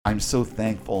I'm so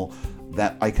thankful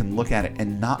that I can look at it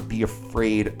and not be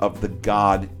afraid of the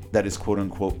God that is quote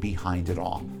unquote behind it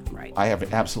all. Right. I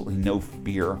have absolutely no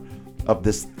fear of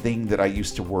this thing that I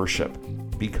used to worship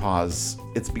because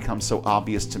it's become so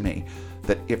obvious to me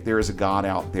that if there is a God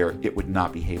out there, it would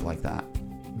not behave like that.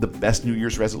 The best New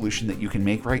Year's resolution that you can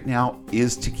make right now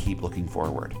is to keep looking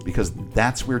forward, because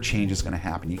that's where change is going to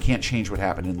happen. You can't change what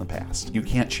happened in the past. You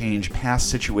can't change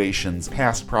past situations,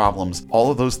 past problems.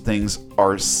 All of those things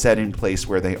are set in place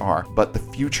where they are, but the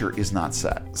future is not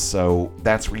set. So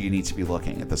that's where you need to be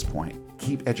looking at this point.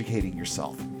 Keep educating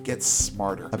yourself. Get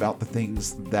smarter about the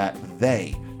things that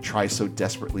they try so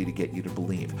desperately to get you to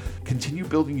believe. Continue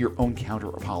building your own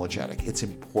counter-apologetic. It's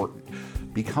important.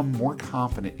 Become more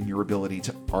confident in your ability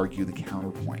to argue the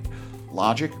counterpoint.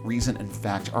 Logic, reason, and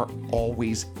fact are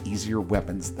always easier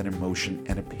weapons than emotion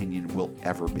and opinion will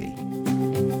ever be.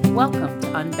 Welcome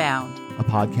to Unbound, A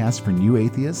podcast for new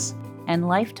atheists, and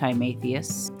lifetime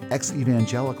atheists,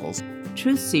 ex-evangelicals.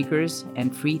 truth seekers,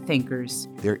 and free thinkers.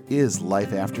 There is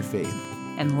life after faith.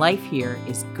 And life here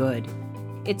is good.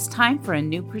 It's time for a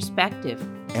new perspective.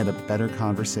 And a better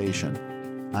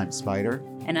conversation. I'm Spider.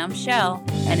 And I'm Shell,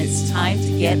 and it's time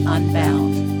to get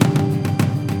unbound.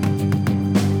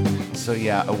 So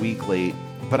yeah, a week late,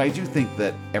 but I do think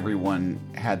that everyone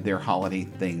had their holiday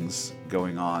things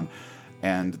going on.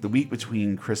 And the week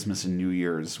between Christmas and New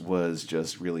Year's was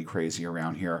just really crazy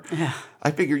around here. Yeah.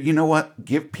 I figured, you know what?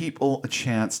 Give people a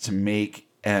chance to make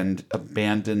and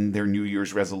abandon their New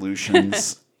Year's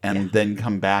resolutions and then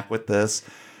come back with this.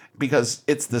 Because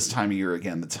it's this time of year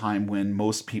again, the time when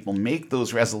most people make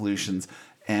those resolutions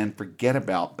and forget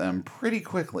about them pretty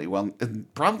quickly. Well,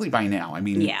 probably by now. I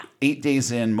mean, 8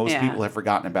 days in, most people have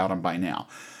forgotten about them by now.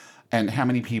 And how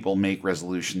many people make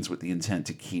resolutions with the intent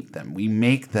to keep them? We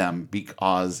make them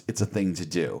because it's a thing to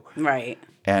do. Right.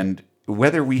 And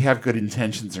whether we have good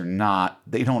intentions or not,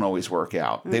 they don't always work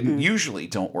out. They usually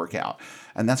don't work out.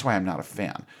 And that's why I'm not a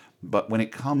fan. But when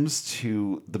it comes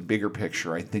to the bigger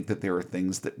picture, I think that there are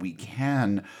things that we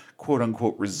can, quote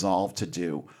unquote, resolve to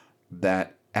do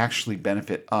that actually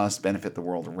benefit us, benefit the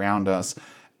world around us.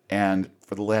 And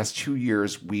for the last 2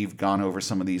 years, we've gone over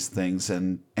some of these things.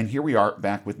 And here we are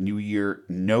back with New Year,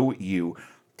 Know You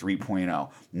 3.0.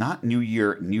 Not New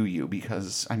Year, New You,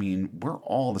 because, I mean, we're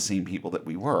all the same people that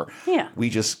we were. Yeah. We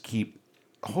just keep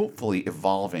hopefully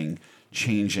evolving,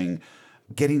 changing,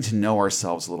 getting to know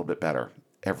ourselves a little bit better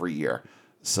every year.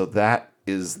 So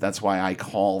that's why I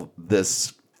call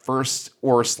this first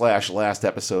or / last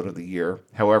episode of the year,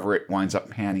 however it winds up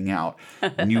panning out,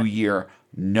 New Year,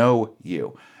 Know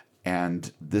You.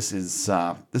 And this is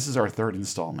our third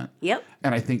installment. Yep.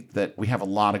 And I think that we have a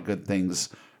lot of good things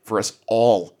for us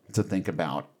all to think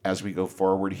about as we go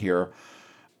forward here.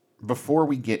 Before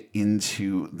we get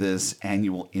into this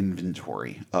annual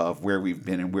inventory of where we've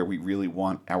been and where we really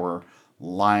want our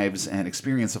lives and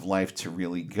experience of life to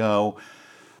really go,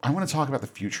 I want to talk about the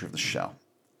future of the show.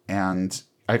 And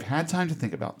I've had time to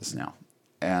think about this now.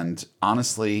 And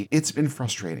honestly, it's been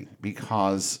frustrating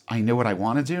because I know what I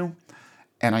want to do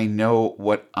and I know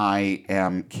what I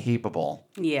am capable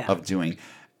of doing.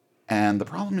 And the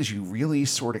problem is you really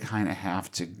sort of kind of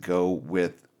have to go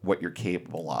with what you're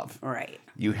capable of. Right.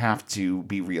 You have to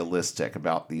be realistic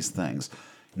about these things.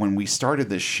 When we started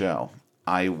this show,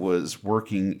 I was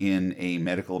working in a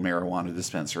medical marijuana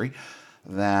dispensary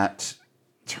that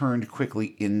turned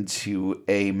quickly into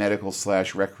a medical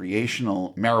 /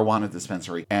 recreational marijuana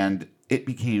dispensary, and it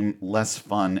became less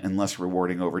fun and less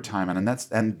rewarding over time. And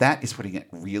that is putting it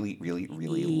really, really,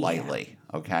 really lightly.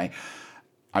 Okay.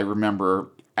 I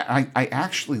remember I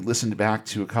actually listened back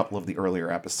to a couple of the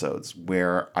earlier episodes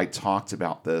where I talked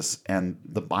about this, and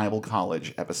the Bible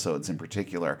college episodes in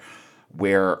particular,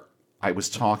 where I was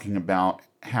talking about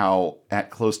how at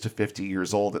close to 50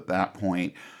 years old at that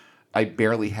point, I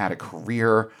barely had a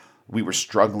career. We were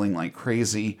struggling like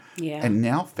crazy. Yeah. And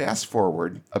now fast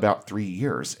forward about 3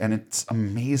 years, and it's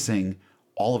amazing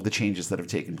all of the changes that have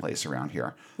taken place around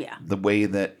here. Yeah. The way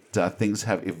that things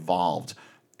have evolved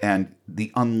and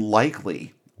the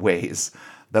unlikely ways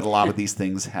that a lot of these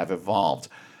things have evolved.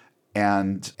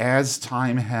 And as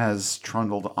time has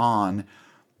trundled on,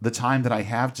 the time that I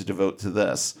have to devote to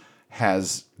this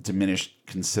has diminished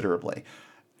considerably.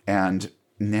 And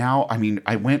now, I mean,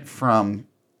 I went from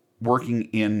working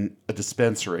in a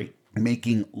dispensary,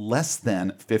 making less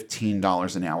than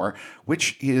 $15 an hour,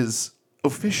 which is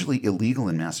officially illegal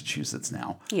in Massachusetts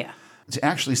now, to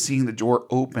actually seeing the door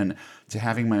open to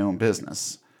having my own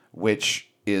business, which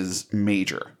is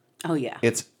major. Oh, yeah.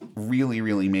 It's really,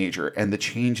 really major. And the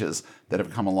changes that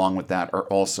have come along with that are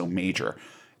also major.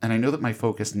 And I know that my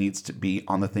focus needs to be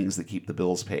on the things that keep the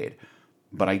bills paid.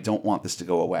 but I don't want this to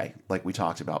go away, like we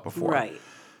talked about before. Right.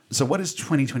 So what is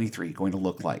 2023 going to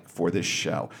look like for this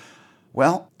show?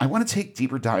 Well, I want to take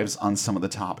deeper dives on some of the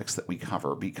topics that we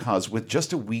cover, because with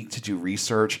just a week to do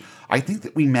research, I think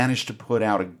that we managed to put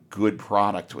out a good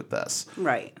product with this.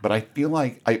 Right. But I feel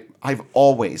like I've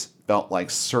always felt like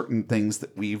certain things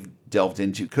that we've delved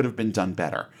into could have been done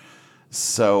better.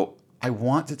 So I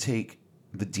want to take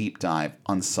the deep dive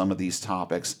on some of these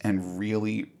topics and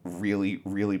really, really,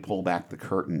 really pull back the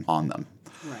curtain on them.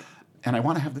 Right. And I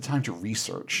want to have the time to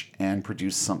research and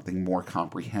produce something more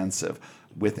comprehensive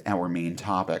with our main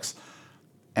topics.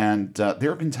 And there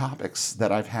have been topics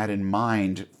that I've had in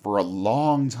mind for a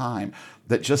long time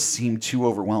that just seem too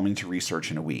overwhelming to research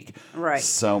in a week. Right.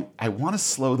 So I want to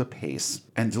slow the pace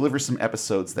and deliver some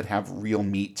episodes that have real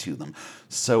meat to them.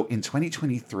 So in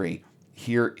 2023,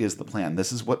 here is the plan.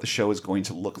 This is what the show is going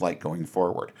to look like going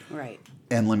forward. Right.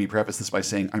 And let me preface this by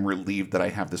saying I'm relieved that I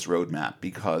have this roadmap,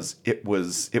 because it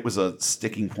was a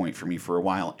sticking point for me for a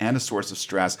while and a source of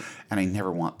stress, and I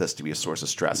never want this to be a source of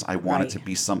stress. I want it to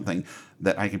be something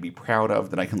that I can be proud of,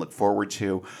 that I can look forward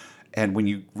to. And when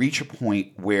you reach a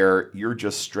point where you're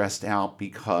just stressed out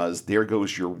because there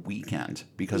goes your weekend,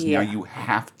 because now you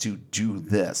have to do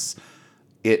this,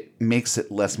 it makes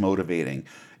it less motivating.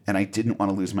 And I didn't want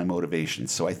to lose my motivation.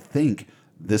 So I think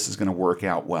this is going to work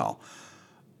out well.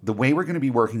 The way we're going to be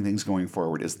working things going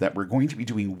forward is that we're going to be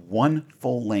doing one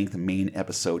full-length main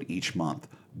episode each month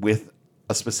with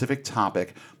a specific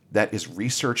topic that is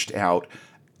researched out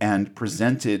and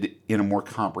presented in a more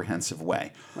comprehensive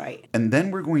way. Right. And then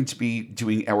we're going to be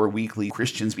doing our weekly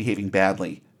Christians Behaving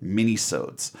Badly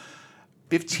mini-sodes.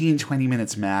 15, 20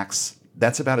 minutes max.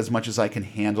 That's about as much as I can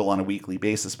handle on a weekly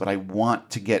basis, but I want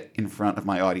to get in front of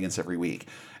my audience every week.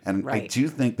 And I do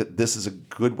think that this is a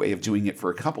good way of doing it for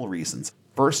a couple of reasons.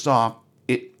 First off,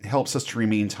 it helps us to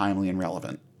remain timely and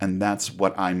relevant. And that's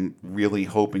what I'm really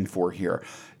hoping for here,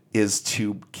 is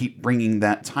to keep bringing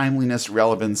that timeliness,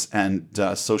 relevance, and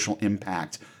social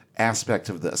impact aspect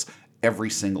of this every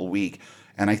single week.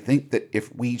 And I think that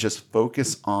if we just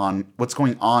focus on what's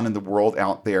going on in the world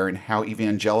out there and how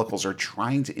evangelicals are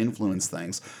trying to influence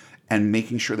things and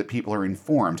making sure that people are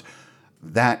informed,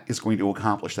 that is going to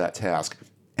accomplish that task.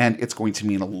 And it's going to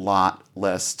mean a lot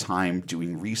less time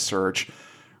doing research,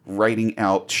 writing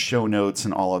out show notes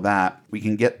and all of that. We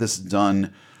can get this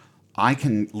done. I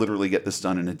can literally get this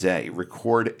done in a day.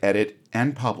 Record, edit,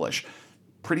 and publish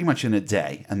pretty much in a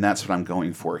day. And that's what I'm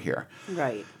going for here.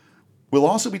 Right. We'll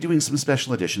also be doing some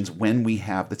special editions when we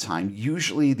have the time.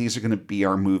 Usually these are going to be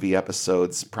our movie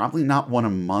episodes. Probably not one a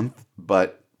month,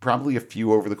 but probably a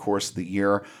few over the course of the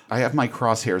year. I have my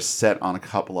crosshairs set on a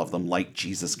couple of them, like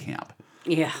Jesus Camp.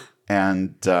 Yeah.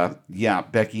 And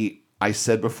Becky, I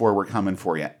said before, we're coming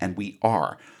for you, and we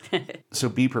are. So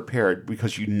be prepared,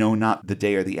 because you know not the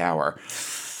day or the hour.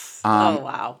 Oh,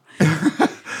 wow.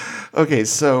 Okay,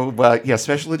 so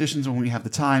special editions when we have the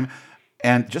time.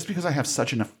 And just because I have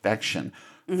such an affection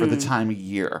for the time of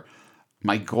year,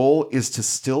 my goal is to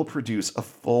still produce a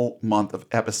full month of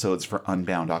episodes for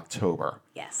Unbound October.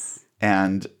 Yes.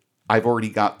 And I've already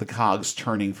got the cogs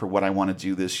turning for what I want to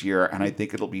do this year, and I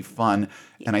think it'll be fun.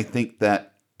 And I think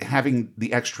that having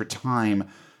the extra time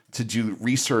to do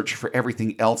research for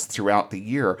everything else throughout the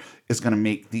year is going to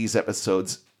make these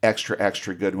episodes extra,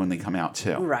 extra good when they come out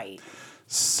too. Right.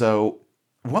 So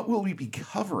what will we be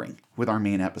covering with our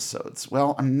main episodes?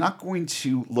 Well, I'm not going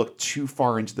to look too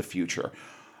far into the future.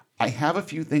 I have a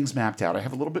few things mapped out. I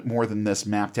have a little bit more than this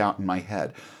mapped out in my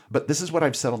head, but this is what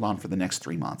I've settled on for the next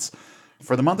 3 months.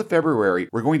 For the month of February,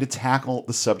 we're going to tackle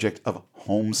the subject of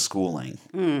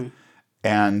homeschooling.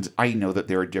 And I know that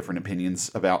there are different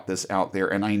opinions about this out there,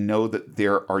 and I know that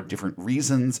there are different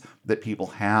reasons that people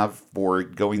have for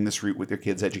going this route with their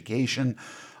kids' education.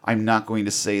 I'm not going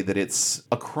to say that it's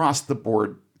across the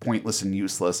board pointless and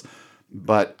useless,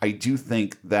 but I do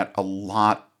think that a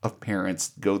lot of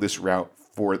parents go this route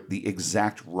for the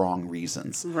exact wrong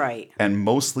reasons. Right. And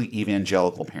mostly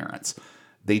evangelical parents.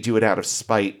 They do it out of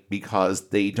spite because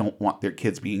they don't want their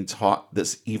kids being taught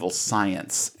this evil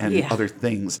science and other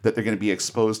things that they're going to be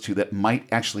exposed to that might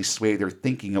actually sway their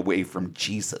thinking away from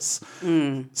Jesus.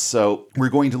 So we're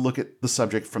going to look at the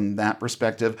subject from that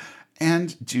perspective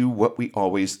and do what we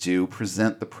always do,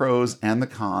 present the pros and the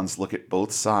cons, look at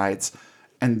both sides.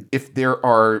 And if there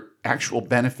are actual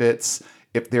benefits,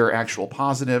 if there are actual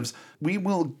positives, we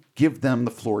will give them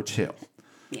the floor too.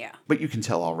 Yeah. But you can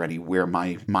tell already where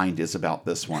my mind is about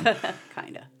this one.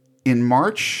 Kind of. In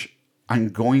March, I'm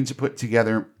going to put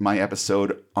together my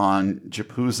episode on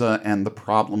JPUSA and the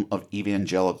problem of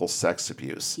evangelical sex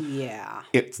abuse. Yeah.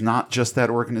 It's not just that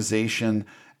organization,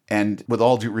 And with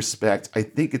all due respect, I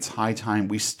think it's high time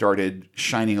we started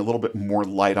shining a little bit more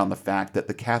light on the fact that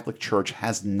the Catholic Church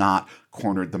has not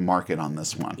cornered the market on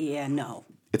this one. Yeah, no.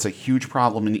 It's a huge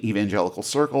problem in evangelical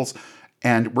circles,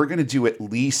 and we're going to do at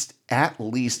least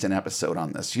an episode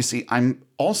on this. You see, I'm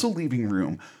also leaving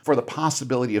room for the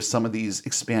possibility of some of these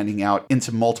expanding out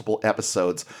into multiple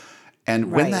episodes. And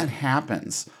when Right. that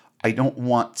happens, I don't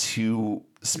want to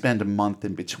spend a month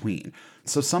in between.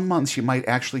 So some months you might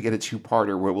actually get a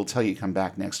two-parter where we'll tell you come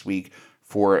back next week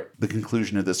for the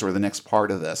conclusion of this or the next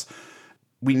part of this.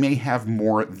 We may have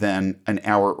more than an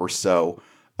hour or so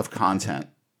of content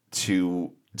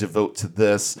to devote to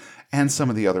this and some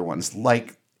of the other ones.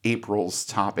 Like April's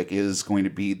topic is going to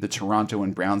be the Toronto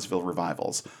and Brownsville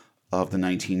revivals of the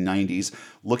 1990s,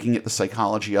 looking at the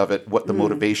psychology of it, what the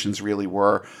motivations really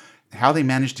were, how they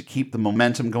managed to keep the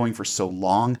momentum going for so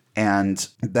long. And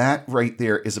that right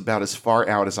there is about as far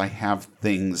out as I have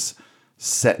things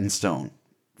set in stone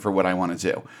for what I want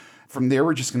to do. From there,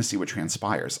 we're just going to see what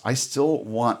transpires. I still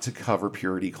want to cover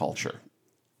purity culture.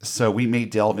 So we may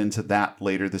delve into that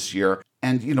later this year.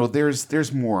 And,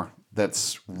 there's more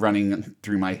that's running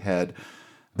through my head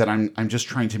that I'm just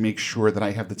trying to make sure that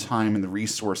I have the time and the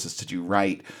resources to do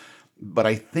right. But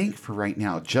I think for right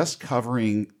now, just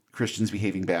covering Christians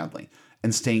behaving badly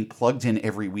and staying plugged in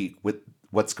every week with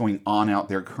what's going on out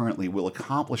there currently will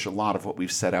accomplish a lot of what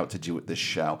we've set out to do with this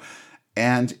show.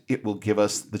 And it will give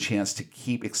us the chance to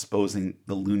keep exposing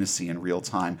the lunacy in real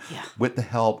time with the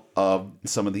help of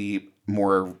some of the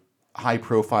more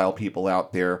high-profile people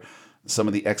out there, some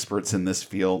of the experts in this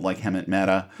field like Hemant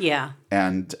Mehta,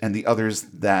 and the others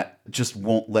that just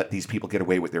won't let these people get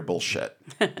away with their bullshit.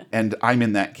 And I'm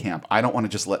in that camp. I don't want to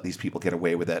just let these people get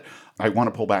away with it. I want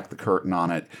to pull back the curtain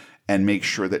on it and make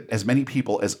sure that as many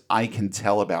people as I can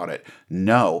tell about it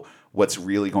know what's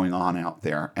really going on out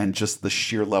there and just the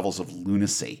sheer levels of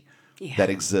lunacy that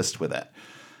exist with it.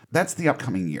 That's the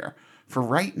upcoming year. For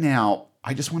right now,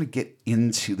 I just want to get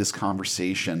into this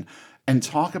conversation and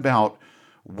talk about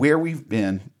where we've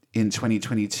been in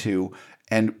 2022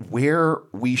 and where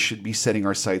we should be setting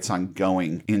our sights on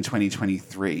going in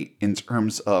 2023 in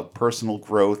terms of personal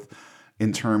growth,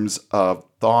 in terms of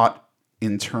thought,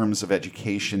 in terms of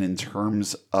education, in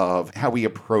terms of how we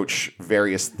approach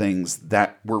various things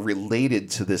that were related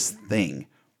to this thing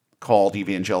called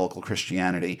evangelical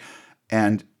Christianity,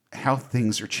 and how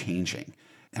things are changing,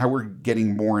 how we're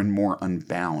getting more and more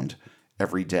unbound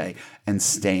every day and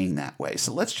staying that way.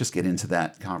 So let's just get into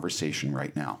that conversation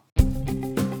right now.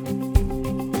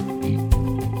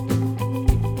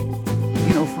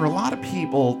 For a lot of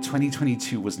people,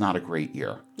 2022 was not a great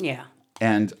year. Yeah.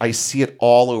 And I see it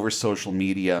all over social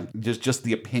media, just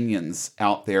the opinions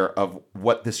out there of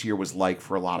what this year was like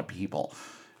for a lot of people.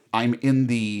 I'm in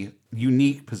the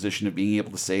unique position of being able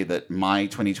to say that my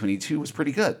 2022 was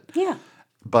pretty good. Yeah.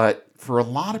 But for a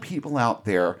lot of people out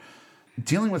there,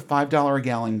 dealing with $5 a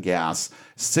gallon gas,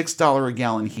 $6 a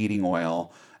gallon heating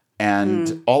oil,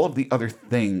 and all of the other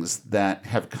things that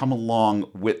have come along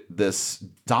with this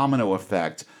domino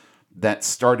effect that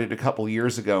started a couple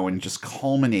years ago and just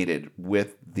culminated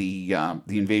with the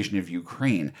invasion of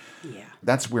Ukraine. Yeah.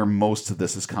 That's where most of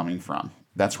this is coming from.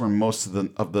 That's where most of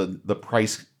the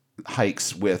price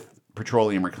hikes with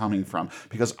petroleum are coming from.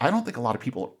 Because I don't think a lot of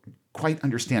people quite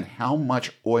understand how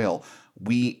much oil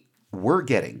we were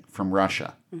getting from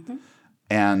Russia. Mm-hmm.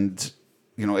 And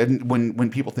when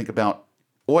people think about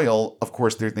oil, of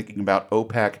course, they're thinking about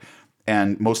OPEC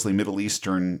and mostly Middle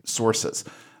Eastern sources.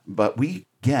 But we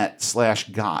got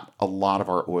a lot of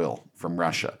our oil from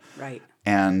Russia. Right.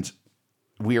 And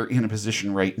we are in a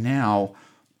position right now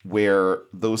where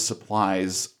those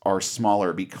supplies are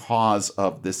smaller because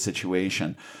of this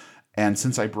situation. And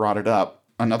since I brought it up,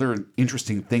 another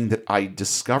interesting thing that I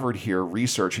discovered here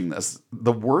researching this,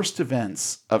 the worst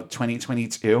events of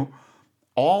 2022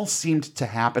 all seemed to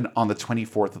happen on the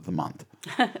 24th of the month.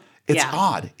 It's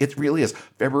odd. It really is.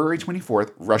 February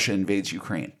 24th, Russia invades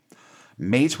Ukraine.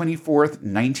 May 24th,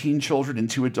 19 children and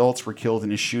 2 adults were killed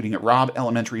in a shooting at Robb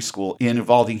Elementary School in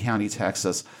Uvalde County,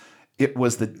 Texas. It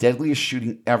was the deadliest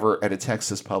shooting ever at a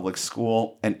Texas public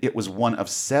school, and it was one of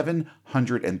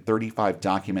 735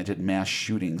 documented mass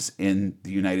shootings in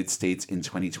the United States in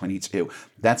 2022.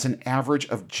 That's an average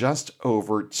of just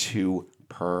over 2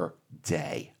 per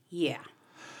day. Yeah.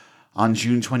 On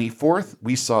June 24th,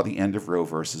 we saw the end of Roe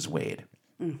versus Wade.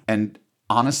 And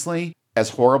honestly,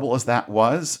 as horrible as that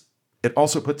was, it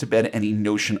also put to bed any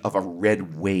notion of a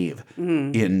red wave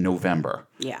in November.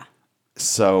 Yeah.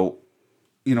 So,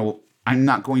 I'm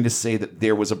not going to say that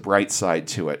there was a bright side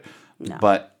to it, No.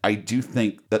 but I do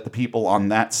think that the people on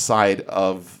that side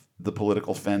of the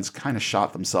political fence kind of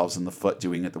shot themselves in the foot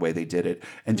doing it the way they did it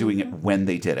and doing it when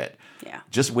they did it. Yeah.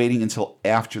 Just waiting until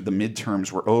after the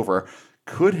midterms were over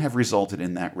could have resulted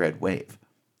in that red wave.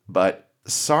 But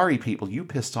sorry, people, you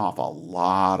pissed off a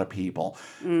lot of people,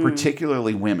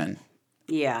 particularly women.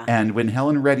 Yeah. And when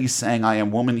Helen Reddy sang, "I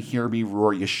am woman, hear me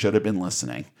roar," you should have been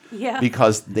listening. Yeah.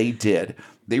 Because they did.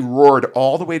 They roared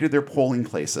all the way to their polling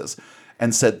places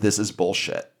and said, "This is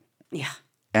bullshit." Yeah.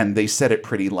 And they said it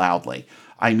pretty loudly.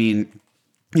 I mean,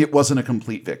 it wasn't a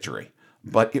complete victory,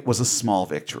 but it was a small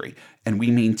victory. And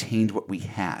we maintained what we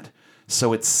had.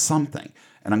 So it's something.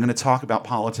 And I'm going to talk about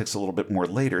politics a little bit more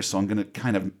later, so I'm going to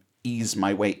kind of ease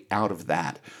my way out of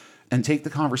that and take the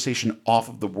conversation off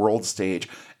of the world stage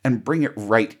and bring it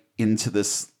right into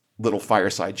this little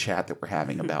fireside chat that we're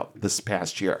having about this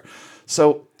past year.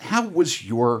 So how was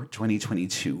your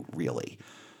 2022 really?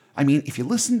 I mean, if you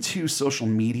listen to social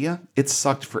media, it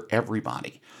sucked for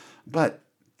everybody. But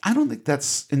I don't think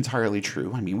that's entirely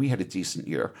true. I mean, we had a decent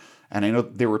year. And I know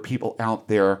there were people out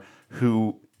there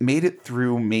who made it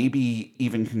through, maybe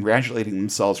even congratulating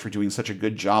themselves for doing such a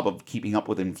good job of keeping up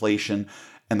with inflation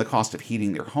and the cost of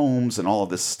heating their homes and all of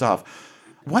this stuff.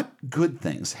 What good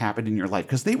things happened in your life?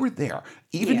 Because they were there.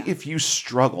 Even if you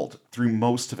struggled through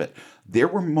most of it, there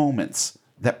were moments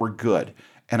that were good.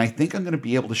 And I think I'm going to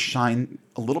be able to shine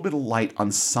a little bit of light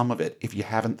on some of it if you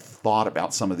haven't thought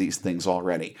about some of these things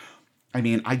already. I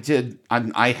mean,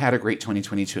 I had a great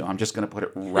 2022. I'm just going to put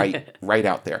it right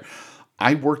out there.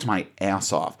 I worked my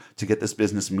ass off to get this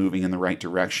business moving in the right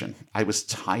direction. I was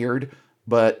tired,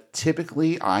 but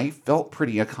typically I felt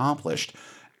pretty accomplished.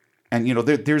 And, you know,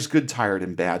 there's good tired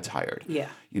and bad tired. Yeah.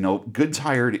 You know, good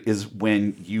tired is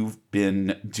when you've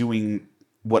been doing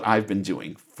what I've been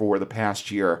doing for the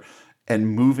past year and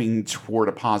moving toward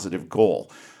a positive goal.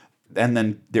 And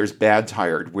then there's bad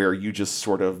tired where you just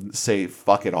sort of say,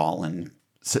 fuck it all and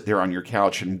sit there on your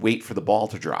couch and wait for the ball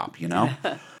to drop, you know?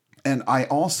 And I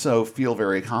also feel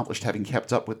very accomplished having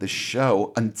kept up with the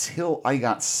show until I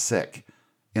got sick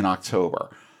in October.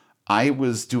 I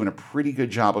was doing a pretty good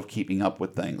job of keeping up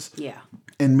with things. Yeah.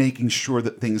 And making sure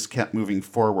that things kept moving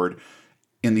forward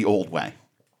in the old way.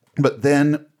 But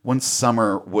then once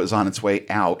summer was on its way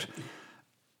out,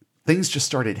 things just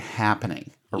started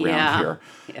happening around here.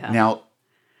 Yeah. Now,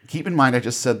 keep in mind, I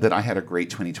just said that I had a great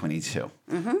 2022.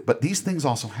 But these things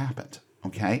also happened,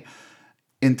 okay?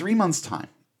 In 3 months' time,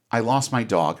 I lost my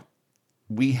dog.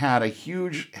 We had a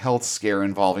huge health scare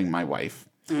involving my wife.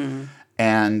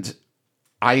 And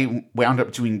I wound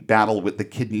up doing battle with the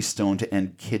kidney stone to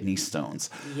end kidney stones.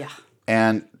 Yeah.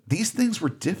 And these things were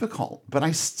difficult, but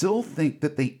I still think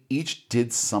that they each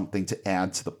did something to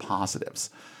add to the positives.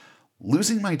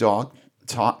 Losing my dog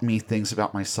taught me things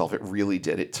about myself. It really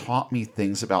did. It taught me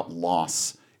things about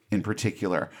loss in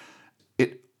particular.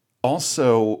 It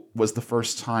also was the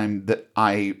first time that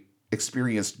I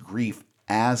experienced grief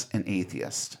as an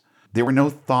atheist. There were no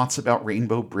thoughts about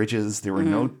rainbow bridges. There were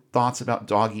no thoughts about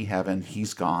doggy heaven.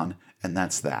 He's gone, and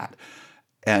that's that.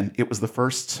 And it was the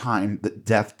first time that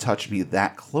death touched me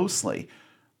that closely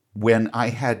when I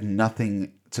had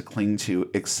nothing to cling to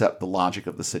except the logic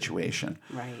of the situation.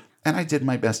 Right. And I did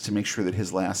my best to make sure that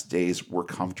his last days were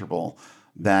comfortable,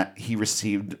 that he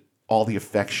received all the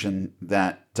affection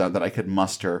that I could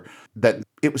muster, that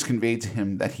it was conveyed to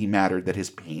him that he mattered, that his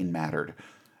pain mattered,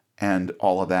 and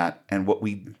all of that. And what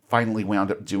we finally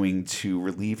wound up doing to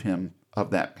relieve him of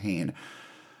that pain.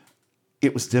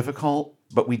 It was difficult,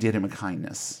 but we did him a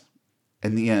kindness.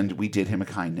 In the end, we did him a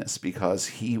kindness because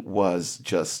he was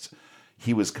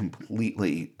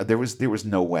completely, there was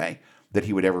no way that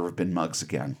he would ever have been Muggs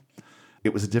again.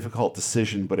 It was a difficult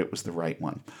decision, but it was the right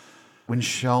one. When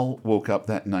Shell woke up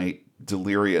that night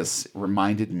delirious, it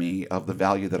reminded me of the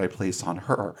value that I place on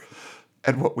her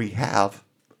and what we have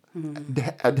and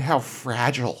how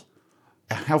fragile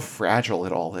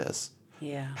it all is.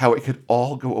 Yeah. How it could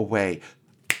all go away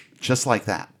just like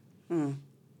that. And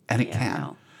it can.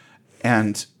 No.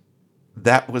 And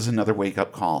that was another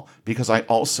wake-up call because I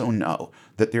also know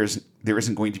that there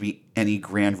isn't going to be any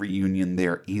grand reunion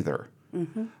there either.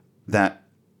 That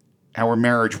our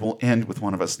marriage will end with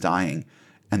one of us dying,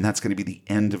 and that's going to be the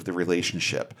end of the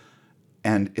relationship.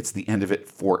 And it's the end of it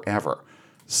forever.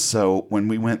 So when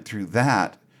we went through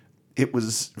that, it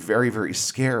was very, very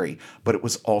scary, but it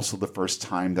was also the first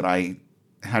time that I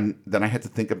had to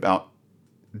think about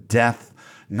death,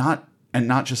 not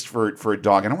just for a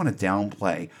dog. I don't want to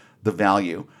downplay the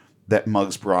value that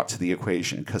Muggs brought to the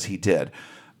equation because he did.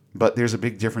 But there's a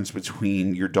big difference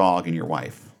between your dog and your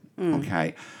wife.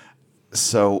 Okay.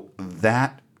 So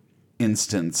that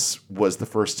instance was the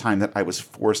first time that I was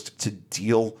forced to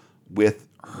deal with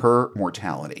her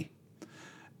mortality.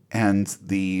 and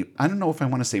I don't know if I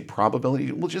want to say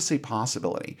probability, we'll just say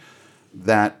possibility,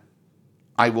 that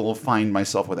I will find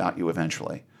myself without you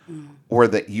eventually, or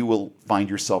that you will find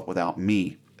yourself without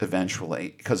me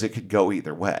eventually, because it could go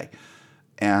either way.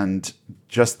 And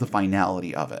just the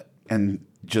finality of it, and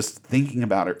just thinking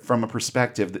about it from a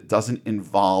perspective that doesn't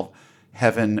involve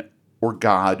heaven or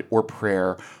God or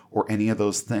prayer or any of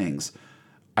those things,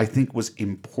 I think was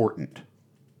important,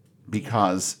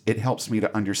 because it helps me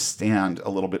to understand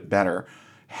a little bit better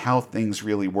how things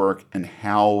really work and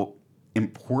how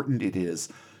important it is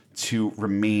to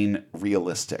remain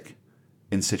realistic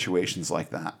in situations like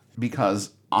that.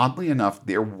 Because oddly enough,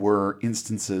 there were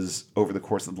instances over the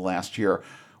course of the last year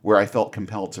where I felt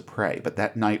compelled to pray, but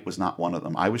that night was not one of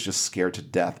them. I was just scared to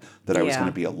death that I was going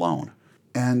to be alone.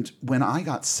 And when I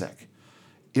got sick,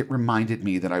 it reminded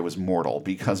me that I was mortal,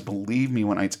 because believe me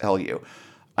when I tell you,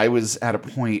 I was at a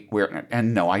point where,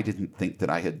 and no, I didn't think that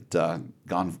I had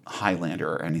gone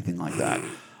Highlander or anything like that.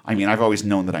 I mean, I've always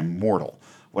known that I'm mortal.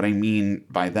 What I mean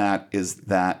by that is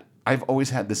that I've always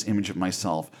had this image of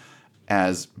myself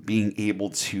as being able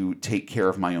to take care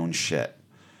of my own shit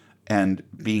and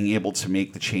being able to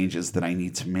make the changes that I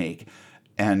need to make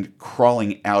and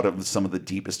crawling out of some of the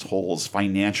deepest holes,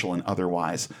 financial and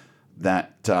otherwise,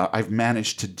 that I've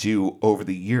managed to do over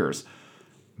the years.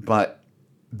 But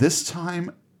this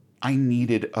time, I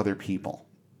needed other people.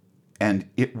 And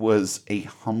it was a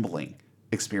humbling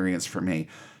experience for me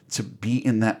to be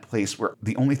in that place where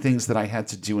the only things that I had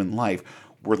to do in life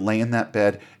were lay in that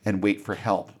bed and wait for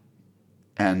help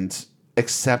and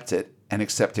accept it, and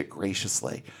accept it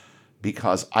graciously,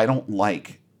 because I don't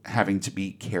like having to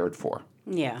be cared for.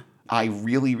 Yeah. I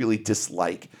really, really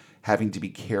dislike having to be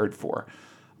cared for.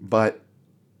 But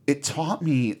it taught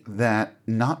me that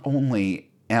not only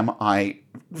am I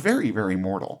very, very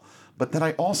mortal, but that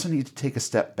I also need to take a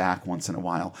step back once in a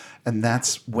while. And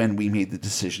that's when we made the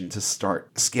decision to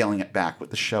start scaling it back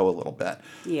with the show a little bit.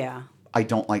 Yeah. I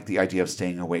don't like the idea of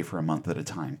staying away for a month at a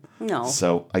time. No.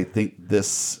 So I think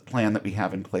this plan that we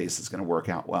have in place is going to work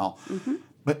out well. Mm-hmm.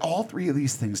 But all three of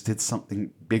these things did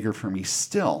something bigger for me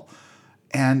still.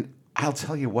 And I'll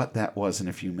tell you what that was in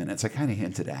a few minutes. I kind of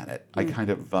hinted at it. I kind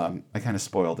of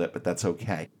spoiled it, but that's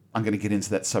okay. I'm going to get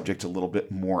into that subject a little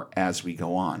bit more as we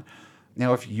go on.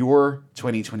 Now, if your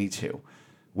 2022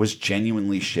 was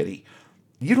genuinely shitty,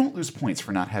 you don't lose points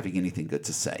for not having anything good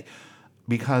to say,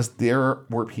 because there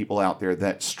were people out there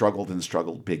that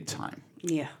struggled big time.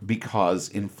 Yeah. Because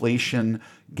inflation,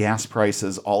 gas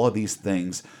prices, all of these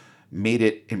things made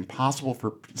it impossible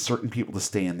for certain people to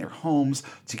stay in their homes,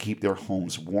 to keep their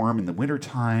homes warm in the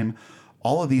wintertime,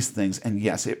 all of these things. And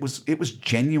yes, it was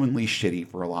genuinely shitty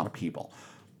for a lot of people.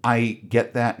 I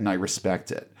get that and I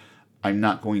respect it. I'm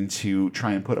not going to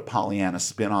try and put a Pollyanna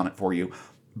spin on it for you,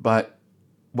 but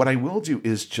what I will do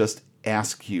is just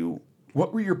ask you,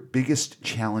 what were your biggest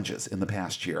challenges in the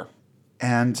past year?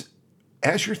 And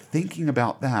as you're thinking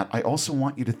about that, I also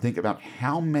want you to think about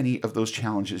how many of those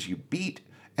challenges you beat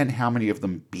and how many of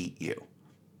them beat you.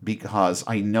 Because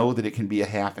I know that it can be a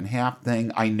half and half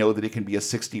thing. I know that it can be a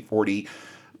 60-40.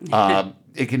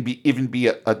 It can even be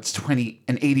an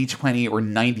 80-20 or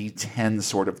 90-10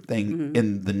 sort of thing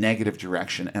in the negative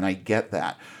direction. And I get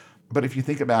that. But if you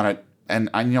think about it, and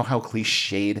I know how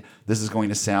cliched this is going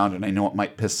to sound, and I know it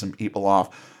might piss some people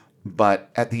off, but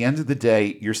at the end of the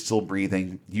day, you're still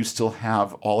breathing. You still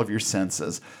have all of your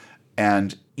senses,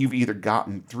 and you've either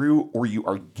gotten through or you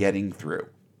are getting through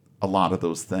a lot of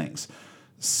those things.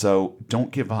 So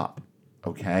don't give up,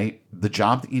 okay? The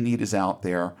job that you need is out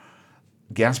there.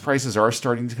 Gas prices are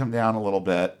starting to come down a little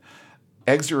bit.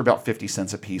 Eggs are about 50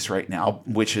 cents a piece right now,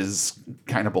 which is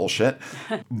kind of bullshit.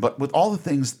 But with all the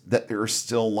things that are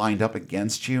still lined up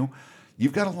against you,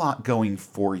 you've got a lot going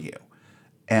for you.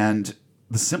 And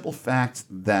the simple fact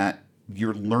that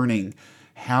you're learning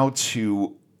how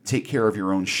to take care of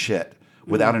your own shit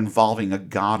without involving a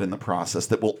God in the process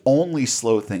that will only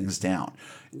slow things down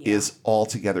is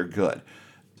altogether good.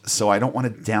 So I don't want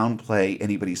to downplay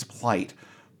anybody's plight,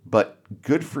 but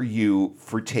good for you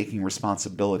for taking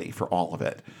responsibility for all of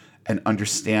it and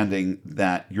understanding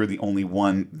that you're the only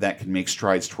one that can make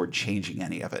strides toward changing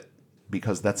any of it,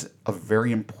 because that's a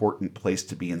very important place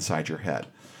to be inside your head.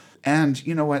 And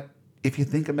you know what? If you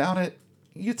think about it,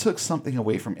 you took something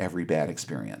away from every bad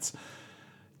experience.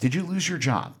 Did you lose your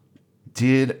job?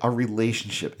 Did a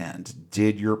relationship end?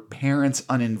 Did your parents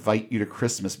uninvite you to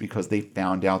Christmas because they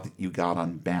found out that you got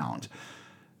unbound?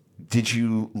 Did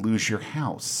you lose your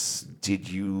house? Did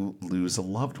you lose a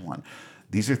loved one?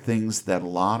 These are things that a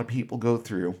lot of people go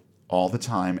through all the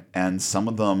time, and some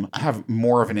of them have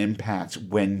more of an impact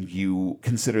when you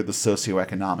consider the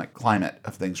socioeconomic climate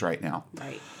of things right now.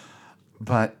 Right.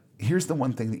 But here's the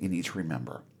one thing that you need to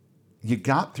remember. You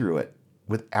got through it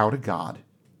without a God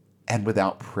and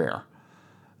without prayer.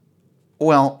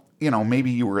 Well,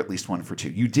 maybe you were at least 1 for 2.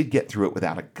 You did get through it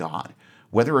without a God.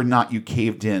 Whether or not you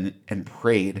caved in and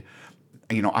prayed,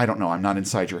 I don't know. I'm not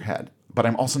inside your head. But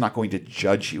I'm also not going to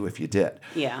judge you if you did.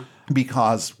 Yeah.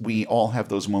 Because we all have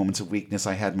those moments of weakness.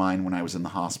 I had mine when I was in the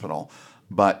hospital.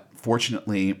 But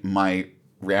fortunately, my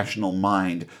rational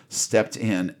mind stepped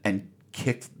in and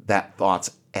kicked that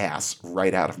thought's ass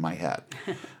right out of my head.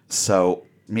 So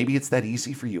maybe it's that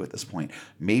easy for you at this point.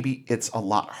 Maybe it's a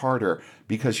lot harder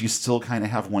because you still kind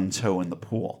of have one toe in the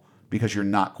pool because you're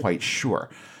not quite sure.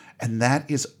 And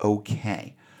that is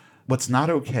okay. What's not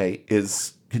okay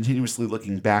is continuously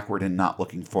looking backward and not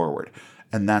looking forward.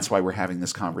 And that's why we're having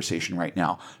this conversation right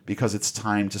now, because it's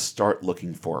time to start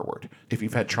looking forward. If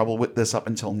you've had trouble with this up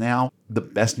until now, the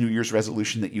best New Year's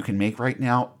resolution that you can make right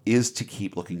now is to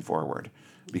keep looking forward,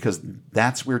 because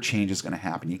that's where change is going to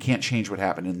happen. You can't change what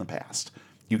happened in the past.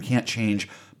 You can't change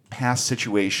past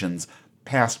situations,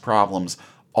 past problems.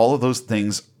 All of those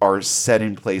things are set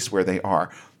in place where they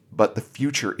are, but the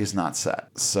future is not set.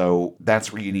 So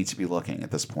that's where you need to be looking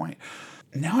at this point.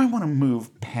 Now I want to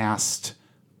move past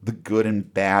the good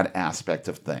and bad aspect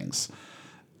of things.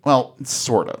 Well,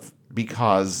 sort of,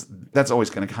 because that's always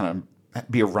going to kind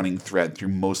of be a running thread through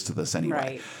most of this anyway.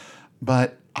 Right.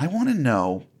 But I want to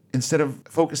know, instead of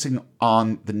focusing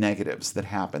on the negatives that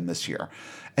happened this year,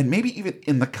 and maybe even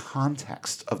in the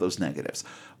context of those negatives,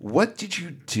 what did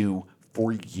you do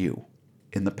for you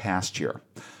in the past year?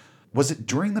 Was it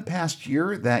during the past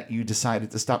year that you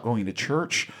decided to stop going to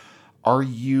church? Are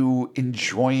you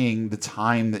enjoying the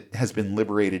time that has been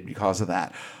liberated because of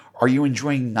that? Are you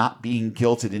enjoying not being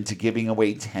guilted into giving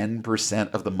away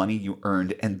 10% of the money you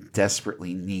earned and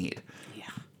desperately need? Yeah.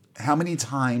 How many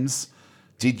times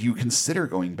did you consider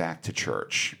going back to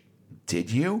church?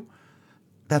 Did you?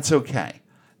 That's okay.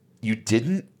 You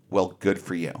didn't? Well, good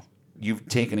for you. You've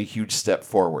taken a huge step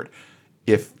forward.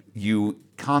 If you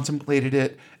contemplated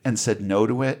it and said no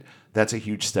to it, that's a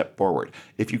huge step forward.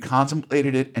 If you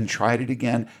contemplated it and tried it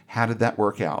again, how did that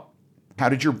work out? How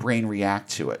did your brain react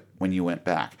to it when you went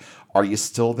back? Are you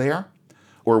still there?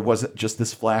 Or was it just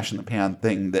this flash in the pan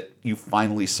thing that you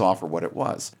finally saw for what it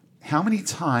was? How many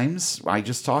times, I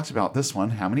just talked about this one,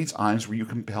 how many times were you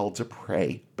compelled to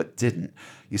pray but didn't?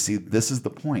 You see, this is the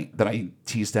point that I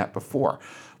teased at before.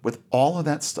 With all of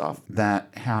that stuff that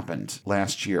happened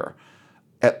last year,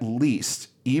 at least,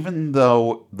 even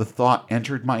though the thought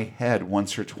entered my head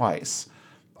once or twice,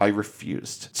 I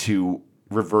refused to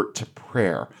revert to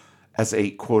prayer as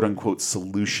a quote-unquote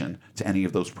solution to any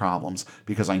of those problems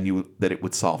because I knew that it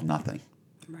would solve nothing.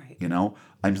 Right.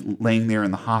 I'm laying there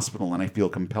in the hospital and I feel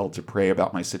compelled to pray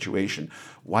about my situation.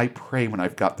 Why pray when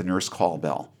I've got the nurse call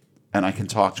bell and I can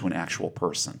talk to an actual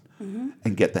person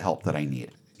and get the help that I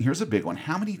need? Here's a big one.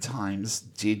 How many times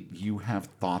did you have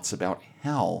thoughts about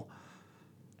hell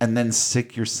and then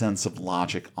sick your sense of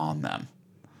logic on them?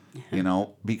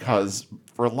 Because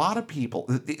for a lot of people,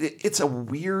 it's a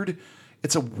weird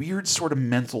sort of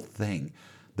mental thing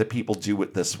that people do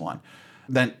with this one,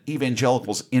 that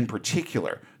evangelicals in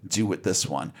particular do with this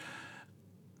one.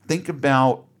 Think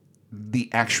about the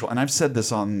actual, and I've said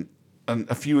this on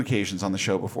a few occasions on the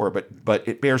show before, but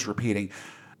it bears repeating.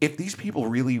 If these people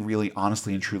really, really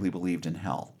honestly and truly believed in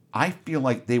hell, I feel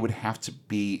like they would have to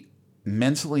be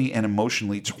mentally and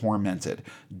emotionally tormented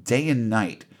day and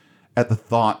night at the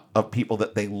thought of people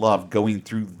that they love going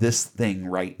through this thing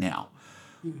right now.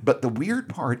 But the weird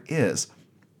part is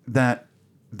that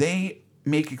they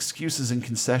make excuses and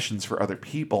concessions for other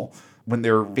people when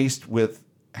they're faced with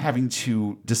having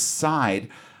to decide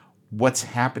what's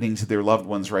happening to their loved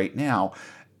ones right now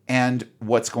and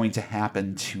what's going to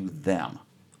happen to them.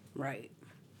 Right.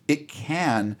 It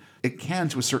can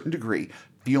to a certain degree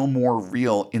feel more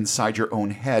real inside your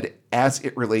own head as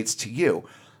it relates to you.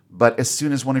 But as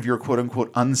soon as one of your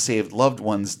quote-unquote unsaved loved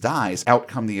ones dies, out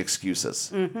come the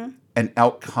excuses. And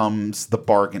out comes the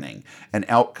bargaining. And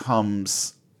out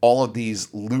comes all of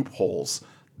these loopholes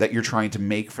that you're trying to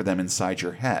make for them inside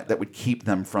your head that would keep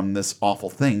them from this awful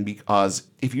thing. Because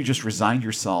if you just resigned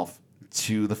yourself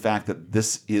to the fact that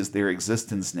this is their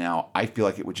existence now, I feel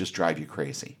like it would just drive you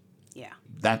crazy. Yeah.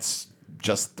 That's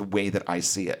just the way that I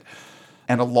see it.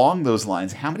 And along those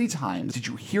lines, how many times did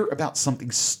you hear about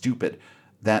something stupid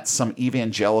that some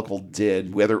evangelical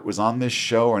did, whether it was on this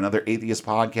show or another atheist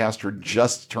podcast or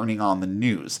just turning on the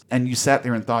news, and you sat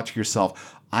there and thought to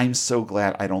yourself, I'm so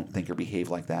glad I don't think or behave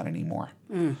like that anymore.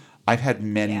 I've had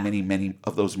many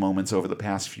of those moments over the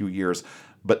past few years,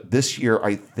 but this year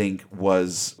I think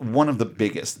was one of the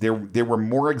biggest. There were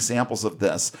more examples of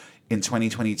this in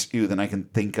 2022 than I can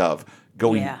think of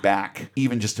going Yeah. back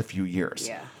even just a few years.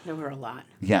 Yeah. There were a lot.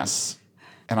 Yes.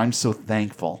 And I'm so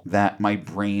thankful that my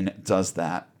brain does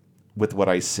that with what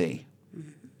I see.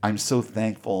 I'm so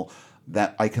thankful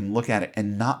that I can look at it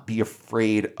and not be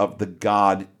afraid of the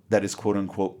God that is quote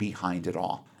unquote behind it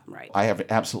all. Right. I have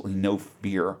absolutely no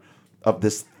fear of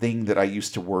this thing that I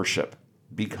used to worship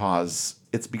because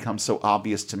it's become so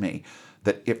obvious to me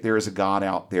that if there is a God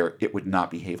out there, it would not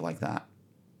behave like that.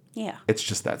 Yeah. It's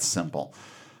just that simple.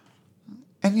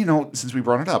 And since we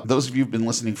brought it up, those of you who've been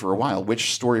listening for a while,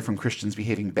 which story from Christians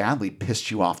behaving badly pissed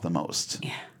you off the most?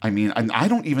 Yeah. I mean, I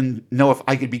don't even know if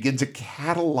I could begin to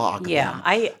catalog Yeah.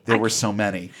 them. There were so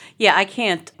many. Yeah. I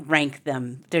can't rank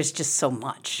them. There's just so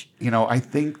much. I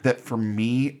think that for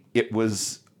me, it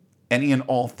was any and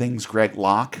all things Greg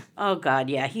Locke. Oh, God.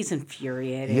 Yeah. He's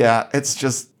infuriating. Yeah, it's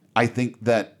just, I think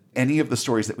that any of the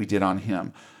stories that we did on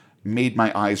him made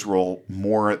my eyes roll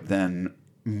more than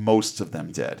most of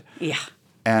them did. Yeah.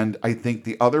 And I think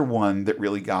the other one that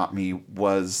really got me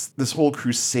was this whole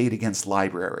crusade against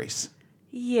libraries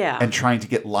Yeah. and trying to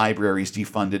get libraries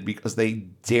defunded because they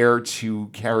dare to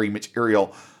carry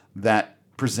material that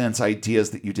presents ideas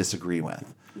that you disagree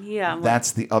with. Yeah.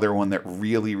 That's the other one that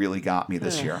really, really got me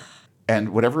this year. And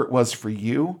whatever it was for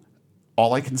you,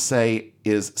 all I can say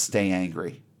is stay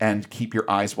angry and keep your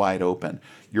eyes wide open.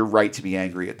 You're right to be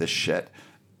angry at this shit.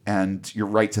 And you're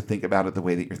right to think about it the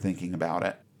way that you're thinking about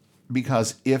it.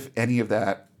 Because if any of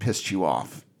that pissed you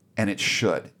off, and it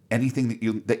should, anything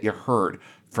that you heard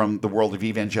from the world of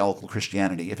evangelical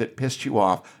Christianity, if it pissed you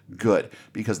off, good,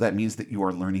 because that means that you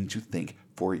are learning to think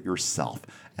for yourself.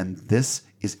 And this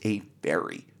is a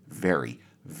very, very,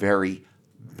 very,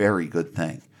 very good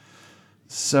thing.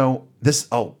 So this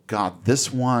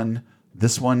one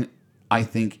I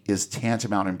think is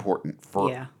tantamount important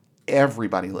for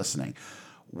everybody listening.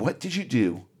 What did you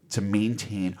do to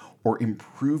maintain or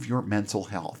improve your mental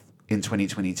health in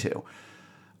 2022?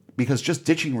 Because just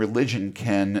ditching religion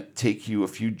can take you a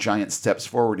few giant steps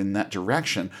forward in that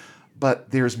direction,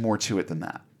 but there's more to it than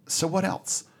that. So what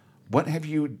else? What have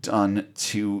you done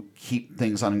to keep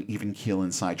things on an even keel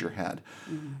inside your head?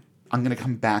 Mm-hmm. I'm going to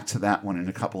come back to that one in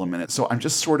a couple of minutes. So I'm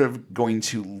just sort of going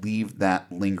to leave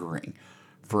that lingering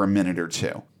for a minute or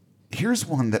two. Here's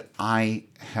one that I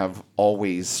have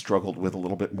always struggled with a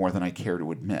little bit more than I care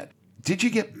to admit. Did you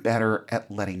get better at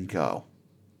letting go?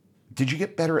 Did you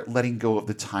get better at letting go of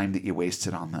the time that you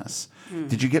wasted on this?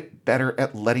 Did you get better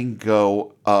at letting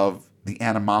go of the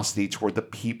animosity toward the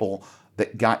people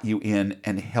that got you in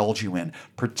and held you in,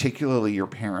 particularly your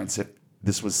parents, if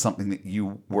this was something that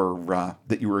you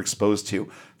were exposed to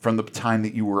from the time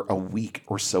that you were a week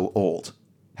or so old?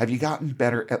 Have you gotten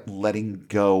better at letting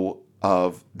go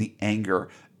of the anger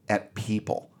at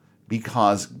people?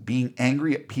 Because being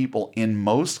angry at people in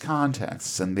most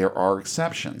contexts, and there are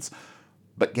exceptions,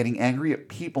 but getting angry at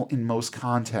people in most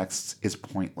contexts is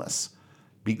pointless.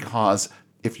 Because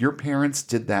if your parents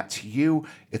did that to you,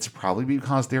 it's probably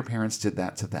because their parents did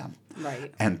that to them.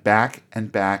 Right. And back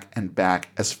and back and back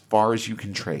as far as you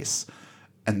can trace.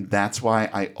 And that's why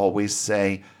I always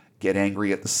say, get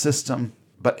angry at the system,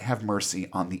 but have mercy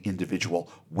on the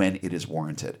individual when it is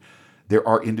warranted. There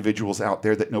are individuals out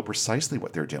there that know precisely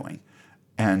what they're doing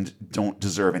and don't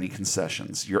deserve any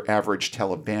concessions. Your average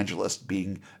televangelist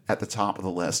being at the top of the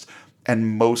list,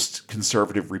 and most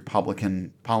conservative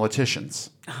Republican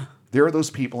politicians. There are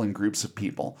those people and groups of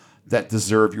people that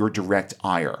deserve your direct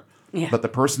ire. Yeah. But the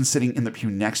person sitting in the pew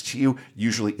next to you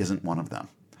usually isn't one of them.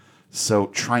 So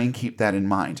try and keep that in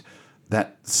mind,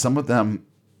 that some of them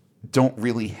don't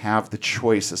really have the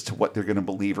choice as to what they're going to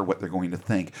believe or what they're going to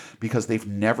think, because they've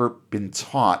never been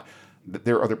taught that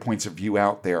there are other points of view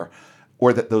out there,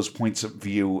 or that those points of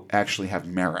view actually have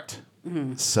merit.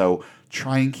 Mm-hmm. So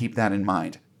try and keep that in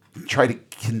mind. Try to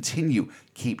continue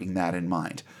keeping that in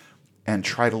mind, and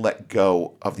try to let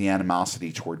go of the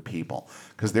animosity toward people.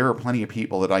 Because there are plenty of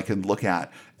people that I can look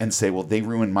at and say, well, they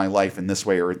ruined my life in this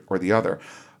way or the other.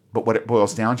 But what it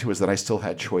boils down to is that I still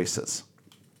had choices.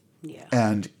 Yeah.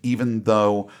 And even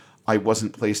though I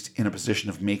wasn't placed in a position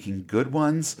of making good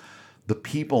ones, the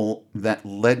people that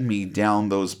led me down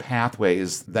those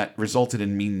pathways that resulted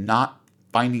in me not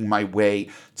finding my way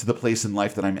to the place in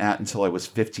life that I'm at until I was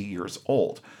 50 years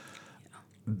old,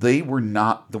 they were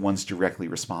not the ones directly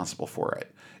responsible for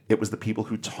it. It was the people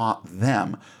who taught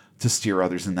them to steer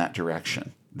others in that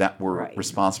direction that were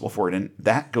responsible for it. And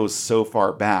that goes so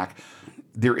far back.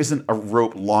 There isn't a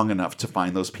rope long enough to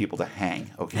find those people to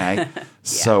hang, okay?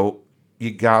 So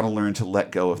you got to learn to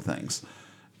let go of things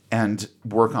and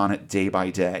work on it day by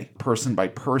day, person by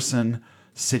person,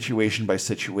 situation by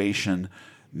situation,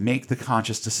 make the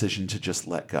conscious decision to just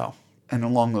let go. And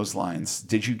along those lines,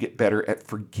 did you get better at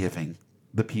forgiving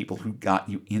the people who got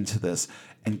you into this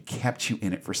and kept you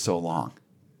in it for so long?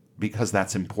 Because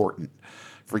that's important.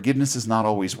 Forgiveness is not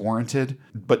always warranted,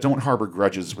 but don't harbor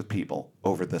grudges with people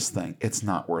over this thing. It's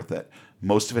not worth it.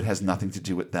 Most of it has nothing to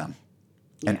do with them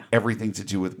and everything to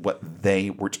do with what they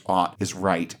were taught is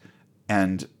right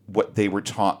and what they were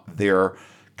taught their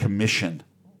commission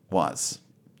was.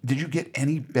 Did you get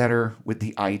any better with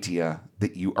the idea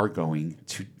that you are going